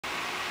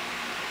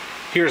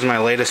Here's my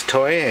latest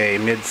toy, a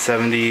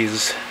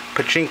mid-70s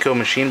Pachinko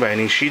machine by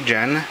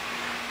Nishijin.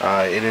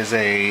 It is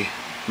a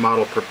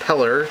model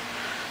propeller,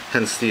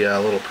 hence the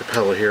little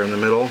propeller here in the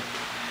middle,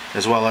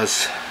 as well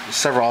as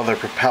several other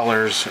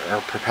propellers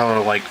or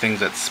propeller-like things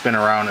that spin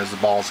around as the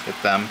balls hit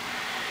them.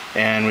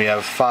 And we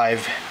have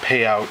 5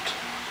 payout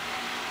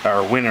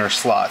or winner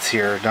slots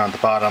here down at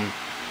the bottom,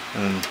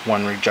 and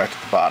 1 reject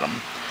at the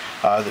bottom.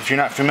 If you're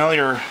not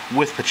familiar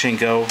with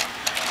Pachinko,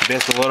 you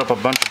basically load up a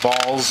bunch of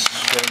balls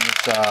right in this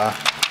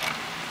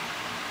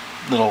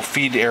little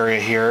feed area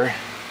here.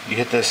 You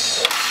hit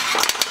this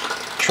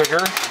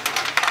trigger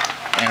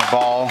and a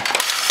ball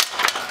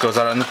goes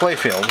out on the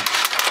playfield.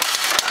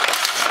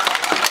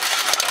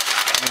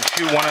 You can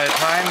shoot one at a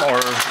time or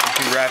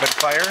do rapid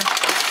fire.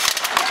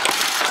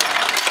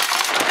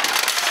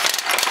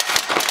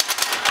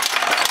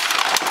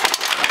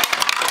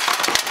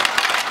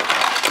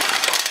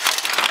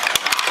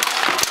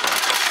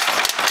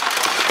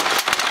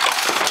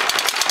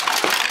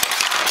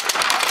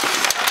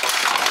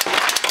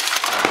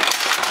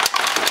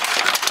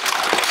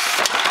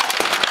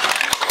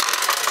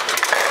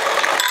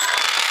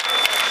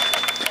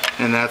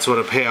 And that's what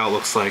a payout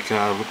looks like.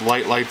 With the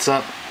light lights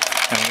up,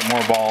 and we get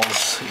more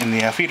balls in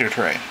the feeder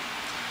tray.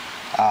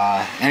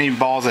 Any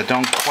balls that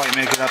don't quite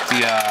make it up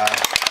the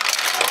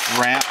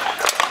ramp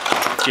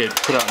get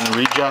put out in the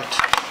reject.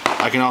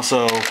 I can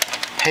also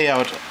pay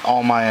out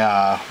all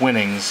my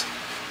winnings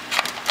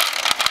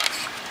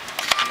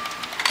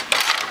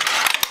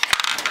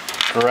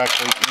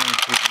directly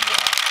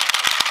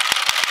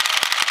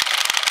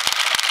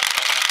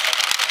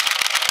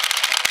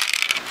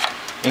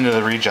into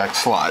the reject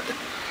slot.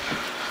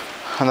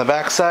 On the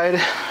back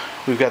side,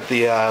 we've got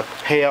the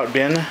payout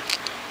bin.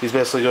 These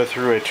basically go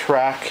through a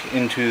track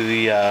into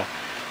the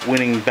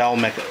winning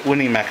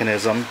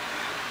mechanism.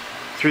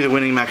 Through the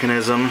winning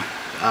mechanism,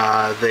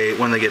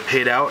 when they get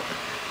paid out,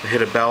 they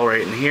hit a bell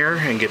right in here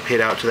and get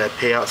paid out to that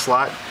payout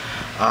slot.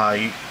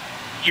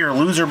 Your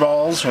loser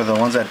balls, or the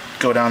ones that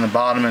go down the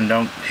bottom and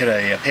don't hit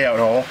a payout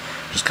hole,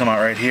 just come out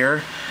right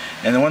here.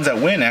 And the ones that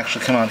win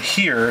actually come out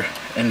here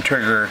and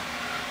trigger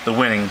the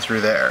winning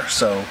through there,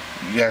 so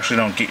you actually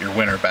don't get your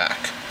winner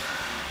back.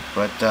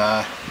 But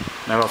I've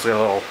also got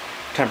a little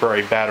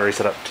temporary battery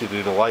set up to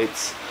do the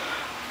lights.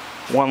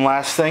 One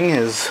last thing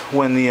is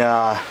when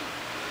the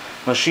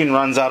machine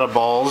runs out of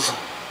balls,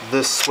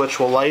 this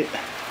switch will light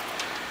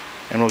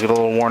and we'll get a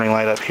little warning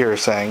light up here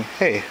saying,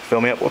 hey,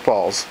 fill me up with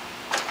balls.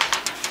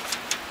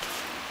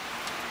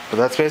 But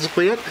that's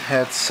basically it.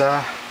 It's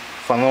a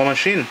fun little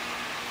machine.